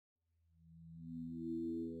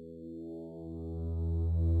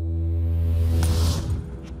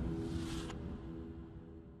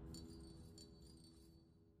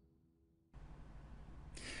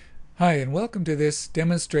Hi, and welcome to this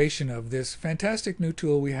demonstration of this fantastic new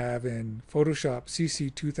tool we have in Photoshop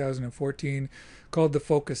CC 2014 called the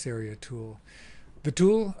Focus Area tool. The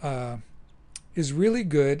tool is really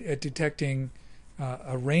good at detecting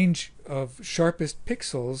a range of sharpest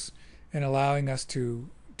pixels and allowing us to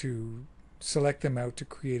select them out to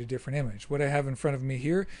create a different image. What I have in front of me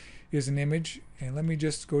here is an image, and let me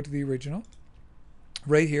just go to the original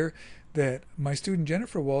right here, that my student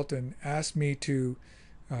Jennifer Walton asked me to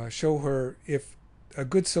show her if a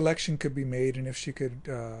good selection could be made and if she could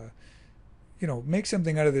make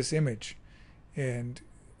something out of this image. And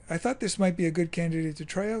I thought this might be a good candidate to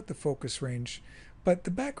try out the focus range, but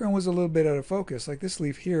the background was a little bit out of focus. Like this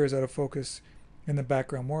leaf here is out of focus and the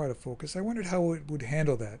background more out of focus. I wondered how it would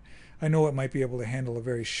handle that. I know it might be able to handle a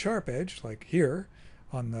very sharp edge like here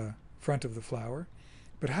on the front of the flower,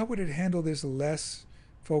 but how would it handle this less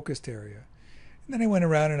focused area? And then I went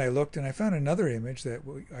around and I looked and I found another image that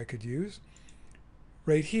I could use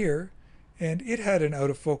right here, and it had an out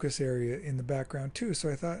of focus area in the background too. So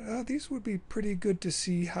I thought, oh, these would be pretty good to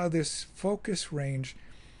see how this focus range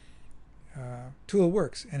tool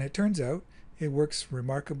works. And it turns out it works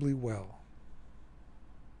remarkably well.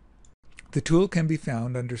 The tool can be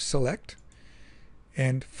found under Select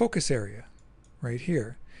and Focus Area right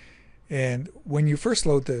here. And when you first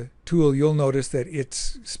load the tool, you'll notice that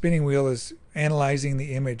its spinning wheel is analyzing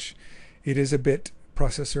the image. It is a bit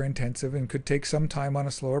processor intensive and could take some time on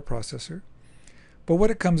a slower processor. But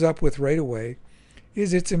what it comes up with right away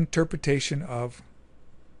is its interpretation of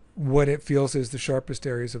what it feels is the sharpest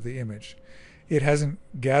areas of the image. It hasn't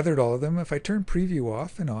gathered all of them. If I turn preview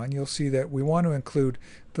off and on, you'll see that we want to include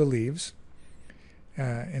the leaves.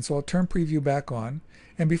 And so I'll turn preview back on.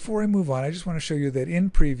 And before I move on, I just want to show you that in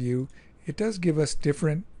preview, it does give us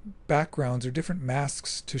different backgrounds or different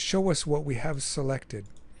masks to show us what we have selected.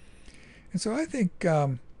 And so I think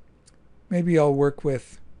maybe I'll work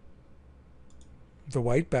with the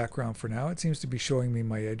white background for now. It seems to be showing me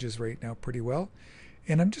my edges right now pretty well.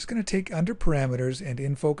 And I'm just going to take under parameters and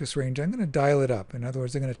in focus range, I'm going to dial it up. In other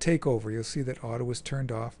words, I'm going to take over. You'll see that auto is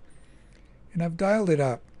turned off. And I've dialed it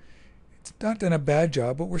up. It's not done a bad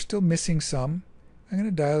job, but we're still missing some. I'm going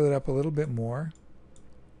to dial it up a little bit more.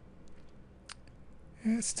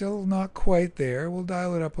 It's still not quite there. We'll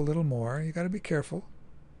dial it up a little more. You got to be careful.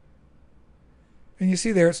 And you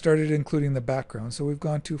see there it started including the background, so we've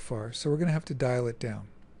gone too far. So we're going to have to dial it down.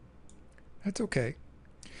 That's okay.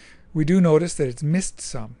 We do notice that it's missed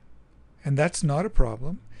some, and that's not a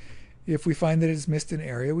problem. If we find that it's missed an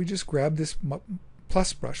area, we just grab this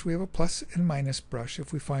plus brush. We have a plus and minus brush.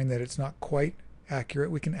 If we find that it's not quite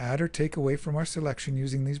accurate, we can add or take away from our selection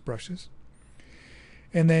using these brushes.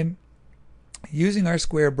 And then using our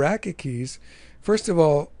square bracket keys, first of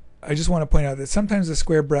all, I just want to point out that sometimes the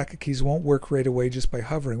square bracket keys won't work right away just by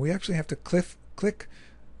hovering. We actually have to click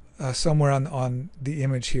somewhere on the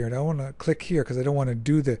image here. And I want to click here because I don't want to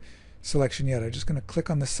do the selection yet. I'm just going to click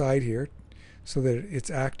on the side here so that it's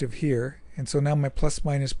active here. And so now my plus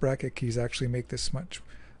minus bracket keys actually make this much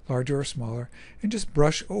larger or smaller, and just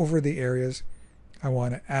brush over the areas I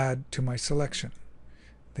want to add to my selection.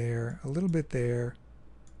 There, a little bit there,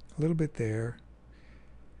 a little bit there.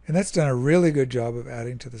 And that's done a really good job of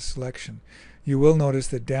adding to the selection. You will notice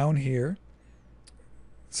that down here,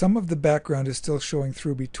 some of the background is still showing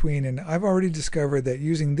through between, and I've already discovered that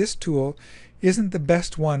using this tool isn't the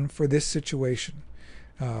best one for this situation.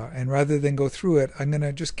 And rather than go through it, I'm going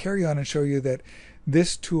to just carry on and show you that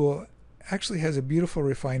this tool actually has a beautiful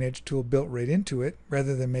refine edge tool built right into it,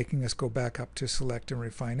 rather than making us go back up to select and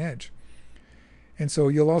refine edge. And so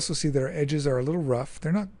you'll also see that our edges are a little rough.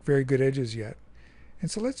 They're not very good edges yet.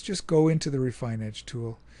 And so let's just go into the refine edge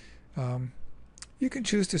tool. You can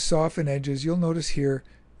choose to soften edges. You'll notice here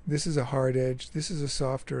this is a hard edge, this is a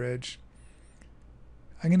softer edge.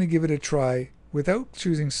 I'm going to give it a try without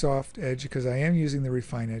choosing soft edge because I am using the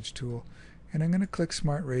refine edge tool. And I'm going to click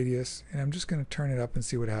Smart Radius, and I'm just going to turn it up and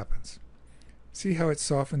see what happens. See how it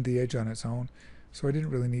softened the edge on its own? So I didn't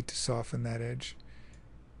really need to soften that edge.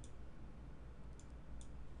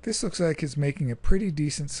 This looks like it's making a pretty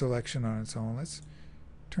decent selection on its own. Let's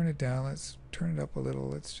turn it down. Let's turn it up a little.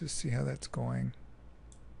 Let's just see how that's going.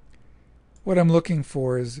 What I'm looking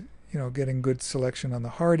for is, getting good selection on the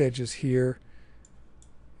hard edges here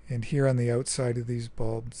and here on the outside of these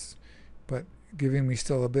bulbs, but giving me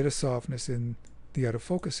still a bit of softness in the out of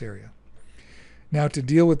focus area. Now to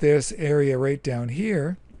deal with this area right down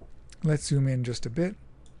here, let's zoom in just a bit.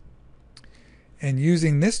 And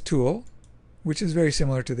using this tool, which is very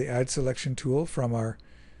similar to the add selection tool from our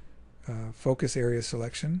focus area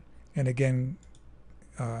selection, and again,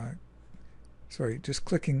 just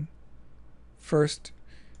clicking first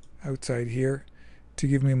outside here to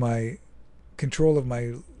give me my control of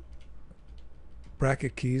my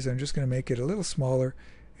bracket keys. I'm just going to make it a little smaller,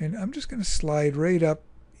 and I'm just going to slide right up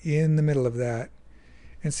in the middle of that,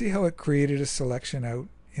 and see how it created a selection out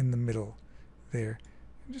in the middle there.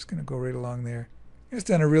 I'm just going to go right along there. It's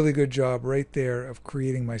done a really good job right there of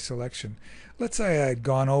creating my selection. Let's say I'd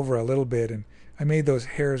gone over a little bit and I made those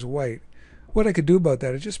hairs white. What I could do about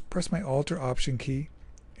that is just press my Alt or Option key,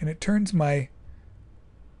 and it turns my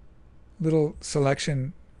little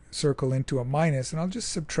selection circle into a minus, and I'll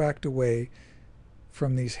just subtract away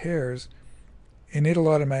from these hairs, and it'll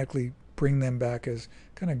automatically bring them back as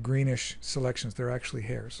kind of greenish selections. They're actually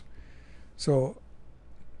hairs. So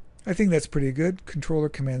I think that's pretty good. Control or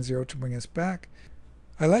Command 0 to bring us back.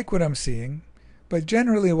 I like what I'm seeing, but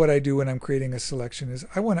generally what I do when I'm creating a selection is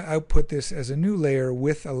I want to output this as a new layer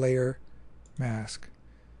with a layer mask.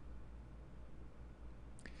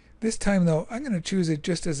 This time though, I'm going to choose it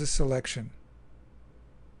just as a selection,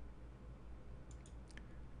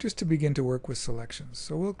 just to begin to work with selections.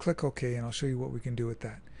 So we'll click OK, and I'll show you what we can do with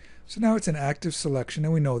that. So now it's an active selection,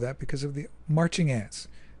 and we know that because of the marching ants.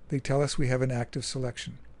 They tell us we have an active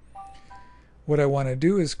selection. What I want to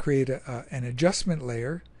do is create an adjustment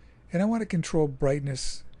layer, and I want to control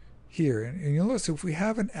brightness here. And you'll notice if we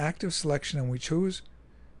have an active selection and we choose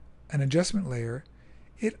an adjustment layer,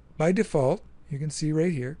 it by default, you can see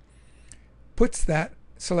right here, puts that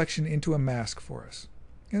selection into a mask for us.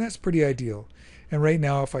 And that's pretty ideal. And right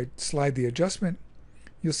now if I slide the adjustment,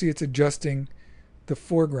 you'll see it's adjusting the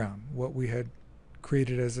foreground, what we had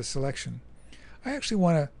created as a selection. I actually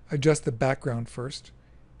want to adjust the background first.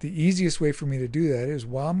 The easiest way for me to do that is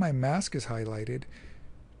while my mask is highlighted,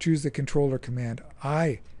 choose the Control or Command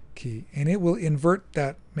I key, and it will invert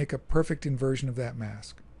that, make a perfect inversion of that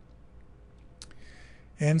mask.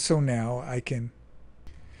 And so now I can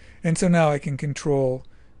control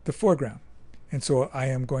the foreground. And so I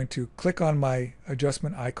am going to click on my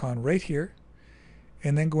adjustment icon right here,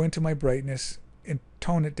 and then go into my brightness and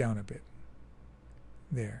tone it down a bit.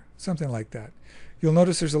 There, something like that. You'll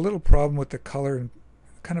notice there's a little problem with the color and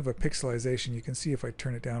kind of a pixelization. You can see if I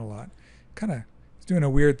turn it down a lot. Kind of it's doing a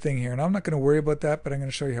weird thing here, and I'm not going to worry about that, but I'm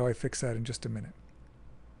going to show you how I fix that in just a minute.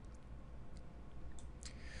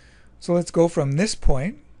 So let's go from this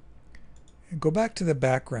point and go back to the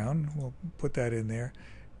background. We'll put that in there.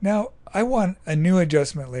 Now I want a new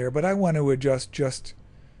adjustment layer, but I want to adjust just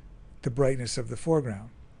the brightness of the foreground.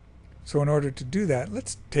 So in order to do that,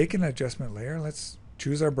 let's take an adjustment layer. Let's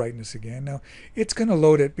choose our brightness again. Now it's going to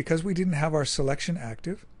load it because we didn't have our selection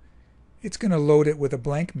active. It's going to load it with a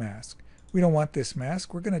blank mask. We don't want this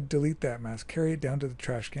mask. We're going to delete that mask. Carry it down to the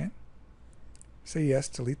trash can. Say yes,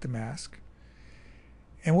 delete the mask.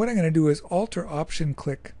 And what I'm going to do is Alt or Option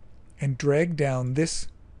click and drag down this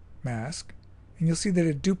mask, and you'll see that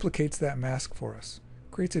it duplicates that mask for us.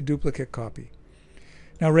 Creates a duplicate copy.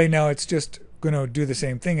 Now right now it's just going to do the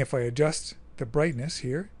same thing. If I adjust the brightness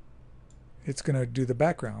here, it's going to do the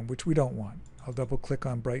background, which we don't want. I'll double click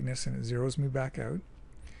on brightness and it zeroes me back out.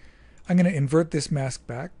 I'm going to invert this mask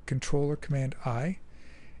back, Control or Command I,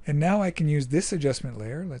 and now I can use this adjustment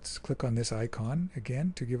layer. Let's click on this icon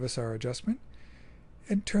again to give us our adjustment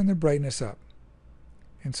and turn the brightness up.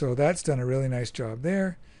 And so that's done a really nice job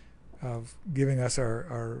there of giving us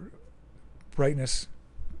our brightness.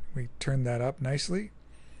 We turned that up nicely.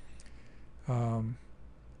 I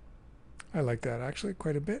like that actually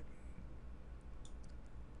quite a bit.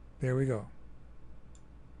 There we go.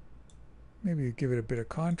 Maybe give it a bit of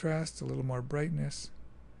contrast, a little more brightness.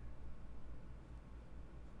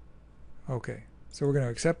 Okay, so we're going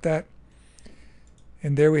to accept that.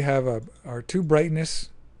 And there we have our two brightness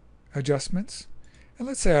adjustments. And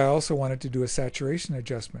let's say I also wanted to do a saturation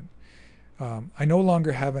adjustment. I no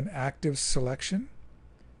longer have an active selection.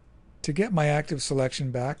 To get my active selection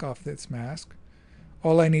back off this mask,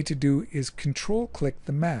 all I need to do is Control click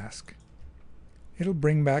the mask. It'll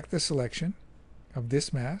bring back the selection of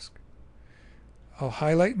this mask. I'll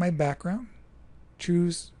highlight my background,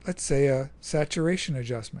 choose, let's say, a saturation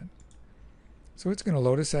adjustment. So it's going to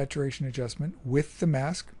load a saturation adjustment with the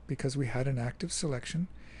mask because we had an active selection,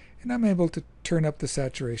 and I'm able to turn up the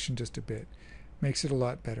saturation just a bit. Makes it a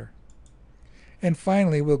lot better. And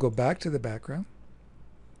finally, we'll go back to the background.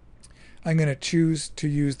 I'm going to choose to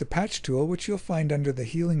use the patch tool, which you'll find under the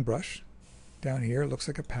healing brush. Down here, it looks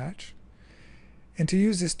like a patch. And to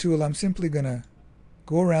use this tool, I'm simply going to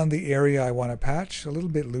go around the area I want to patch, a little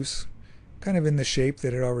bit loose, kind of in the shape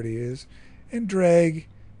that it already is, and drag,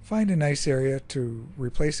 find a nice area to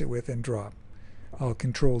replace it with, and drop. I'll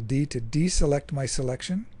Control D to deselect my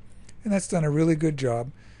selection, and that's done a really good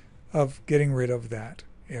job of getting rid of that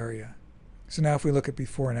area. So now if we look at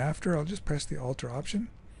before and after, I'll just press the Alt or Option.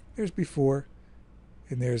 There's before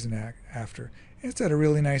and there's an after. And it's done a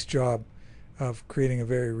really nice job of creating a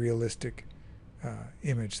very realistic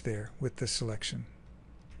image there with the selection.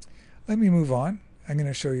 Let me move on. I'm going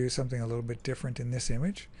to show you something a little bit different in this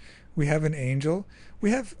image. We have an angel.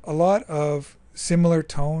 We have a lot of similar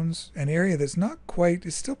tones, an area that's not quite,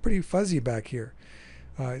 it's still pretty fuzzy back here.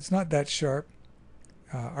 It's not that sharp.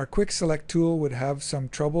 Our quick select tool would have some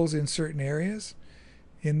troubles in certain areas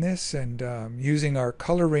in this, and using our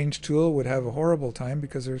color range tool would have a horrible time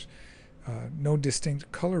because there's no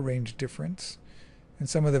distinct color range difference, and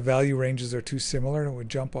some of the value ranges are too similar and it would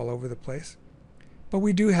jump all over the place. But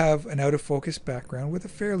we do have an out of focus background with a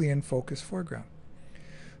fairly in focus foreground.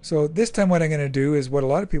 So this time what I'm going to do is what a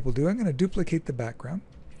lot of people do. I'm going to duplicate the background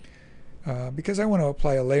because I want to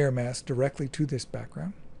apply a layer mask directly to this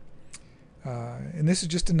background. And this is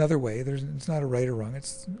just another way. It's not a right or wrong.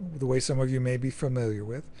 It's the way some of you may be familiar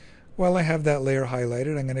with. While I have that layer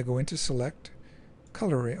highlighted, I'm going to go into Select,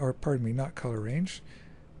 Color, or pardon me, not Color Range.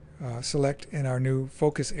 Select in our new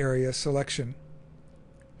Focus Area Selection.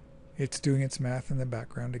 It's doing its math in the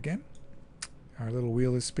background again. Our little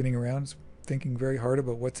wheel is spinning around, it's thinking very hard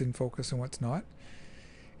about what's in focus and what's not.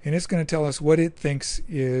 And it's going to tell us what it thinks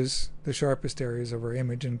is the sharpest areas of our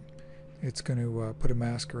image, and it's going to put a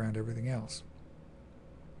mask around everything else.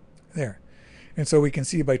 There. And so we can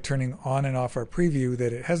see by turning on and off our preview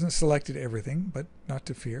that it hasn't selected everything, but not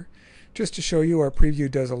to fear. Just to show you, our preview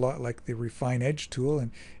does a lot like the Refine Edge tool, and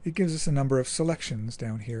it gives us a number of selections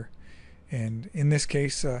down here. And in this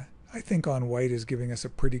case, I think on white is giving us a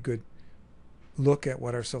pretty good look at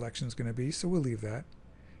what our selection is going to be, so we'll leave that.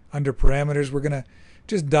 Under parameters, we're going to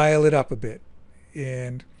just dial it up a bit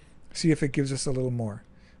and see if it gives us a little more.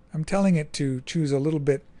 I'm telling it to choose a little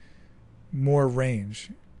bit more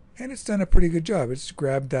range, and it's done a pretty good job. It's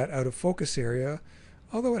grabbed that out of focus area.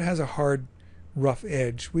 Although it has a hard, rough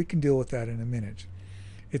edge, we can deal with that in a minute.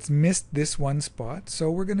 It's missed this one spot, so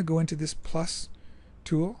we're going to go into this plus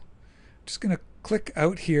tool. Just going to click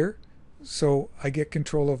out here so I get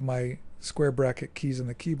control of my square bracket keys on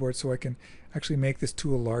the keyboard, so I can actually make this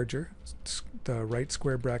tool larger, the right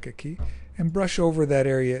square bracket key, and brush over that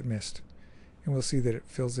area it missed. And we'll see that it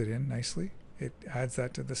fills it in nicely. It adds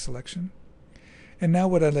that to the selection. And now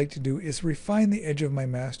what I'd like to do is refine the edge of my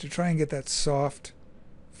mask to try and get that soft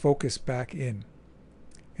focus back in.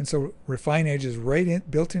 And so Refine Edge is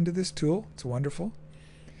built into this tool. It's wonderful.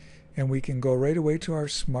 And we can go right away to our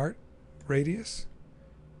Smart Radius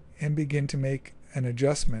and begin to make an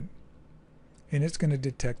adjustment. And it's going to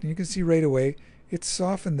detect. And you can see right away it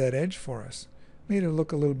softened that edge for us. Made it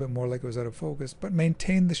look a little bit more like it was out of focus, but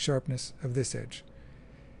maintained the sharpness of this edge.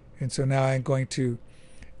 And so now I'm going to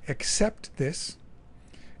accept this.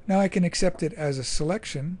 Now I can accept it as a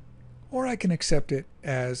selection, or I can accept it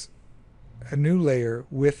as a new layer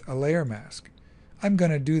with a layer mask. I'm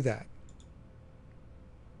going to do that.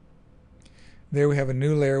 There we have a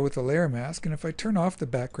new layer with a layer mask, and if I turn off the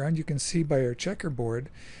background, you can see by our checkerboard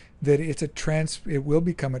that it will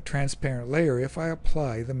become a transparent layer if I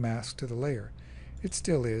apply the mask to the layer. It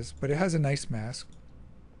still is, but it has a nice mask,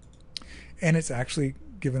 and it's actually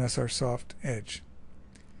given us our soft edge.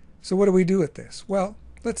 So what do we do with this? Well,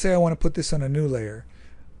 let's say I want to put this on a new layer.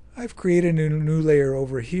 I've created a new layer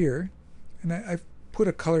over here, and I've put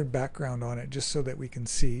a colored background on it just so that we can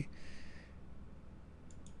see.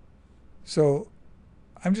 So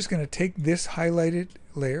I'm just going to take this highlighted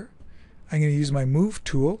layer. I'm going to use my Move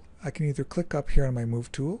tool. I can either click up here on my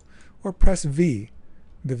Move tool or press V.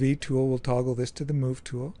 The V tool will toggle this to the Move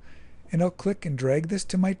tool. And I'll click and drag this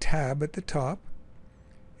to my tab at the top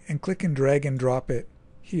and click and drag and drop it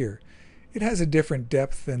here. It has a different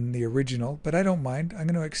depth than the original, but I don't mind. I'm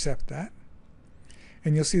going to accept that.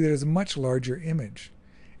 And you'll see that it's a much larger image.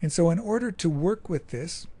 And so in order to work with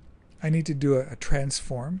this, I need to do a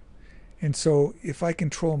transform. And so if I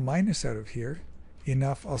control minus out of here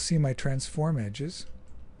enough, I'll see my transform edges.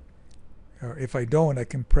 Or if I don't, I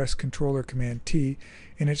can press Control or Command T,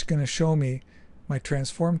 and it's going to show me my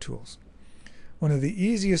transform tools. One of the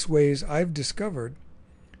easiest ways I've discovered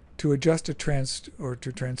to adjust to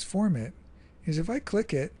transform it is if I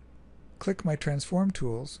click my transform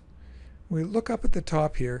tools, we look up at the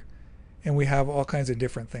top here, and we have all kinds of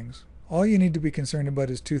different things. All you need to be concerned about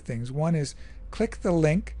is two things. One is click the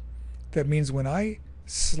link. That means when I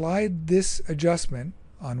slide this adjustment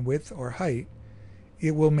on width or height,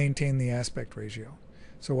 it will maintain the aspect ratio.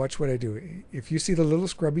 So watch what I do. If you see the little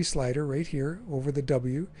scrubby slider right here over the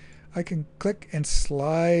W, I can click and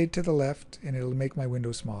slide to the left and it'll make my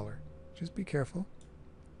window smaller. Just be careful.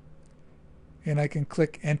 And I can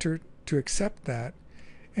click Enter to accept that.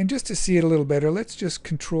 And just to see it a little better, let's just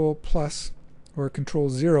Control plus or Control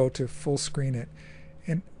 0 to full screen it.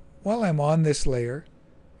 And while I'm on this layer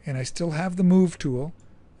and I still have the Move tool,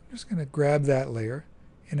 I'm just going to grab that layer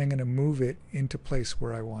and I'm going to move it into place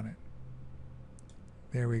where I want it.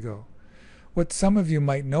 There we go. What some of you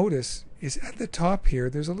might notice is at the top here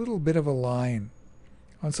there's a little bit of a line.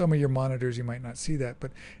 On some of your monitors you might not see that,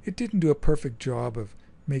 but it didn't do a perfect job of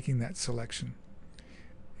making that selection.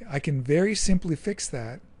 I can very simply fix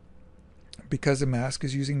that, because the mask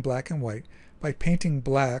is using black and white, by painting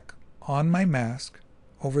black on my mask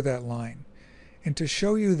over that line. And to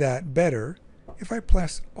show you that better, if I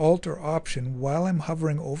press Alt or Option while I'm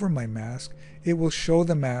hovering over my mask, it will show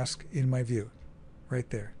the mask in my view, right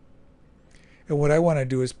there. And what I want to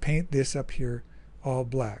do is paint this up here all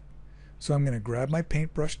black. So I'm going to grab my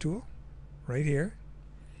paintbrush tool right here,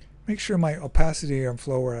 make sure my opacity and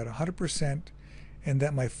flow are at 100% and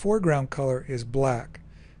that my foreground color is black.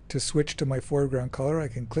 To switch to my foreground color, I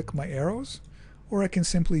can click my arrows, or I can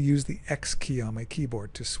simply use the X key on my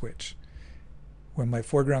keyboard to switch. When my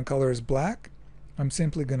foreground color is black, I'm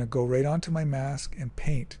simply going to go right onto my mask and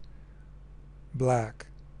paint black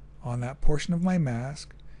on that portion of my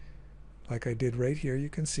mask, like I did right here, you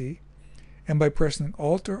can see. And by pressing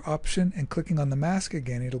Alt or Option and clicking on the mask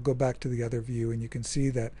again, it'll go back to the other view, and you can see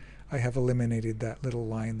that I have eliminated that little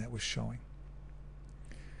line that was showing.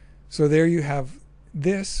 So there you have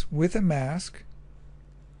this with a mask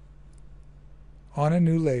on a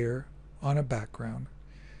new layer on a background,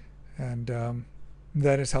 and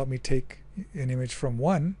that has helped me take an image from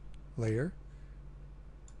one layer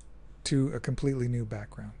to a completely new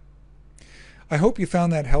background. I hope you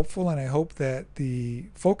found that helpful, and I hope that the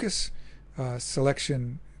focus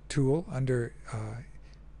selection tool under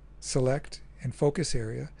Select and Focus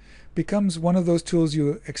area becomes one of those tools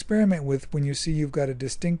you experiment with when you see you've got a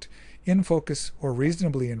distinct in focus or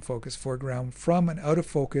reasonably in focus foreground from an out of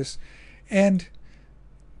focus and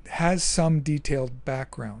has some detailed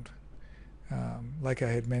background. Like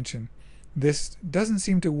I had mentioned, this doesn't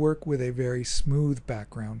seem to work with a very smooth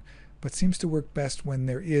background, but seems to work best when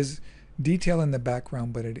there is detail in the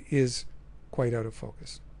background but it is quite out of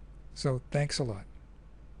focus. So thanks a lot.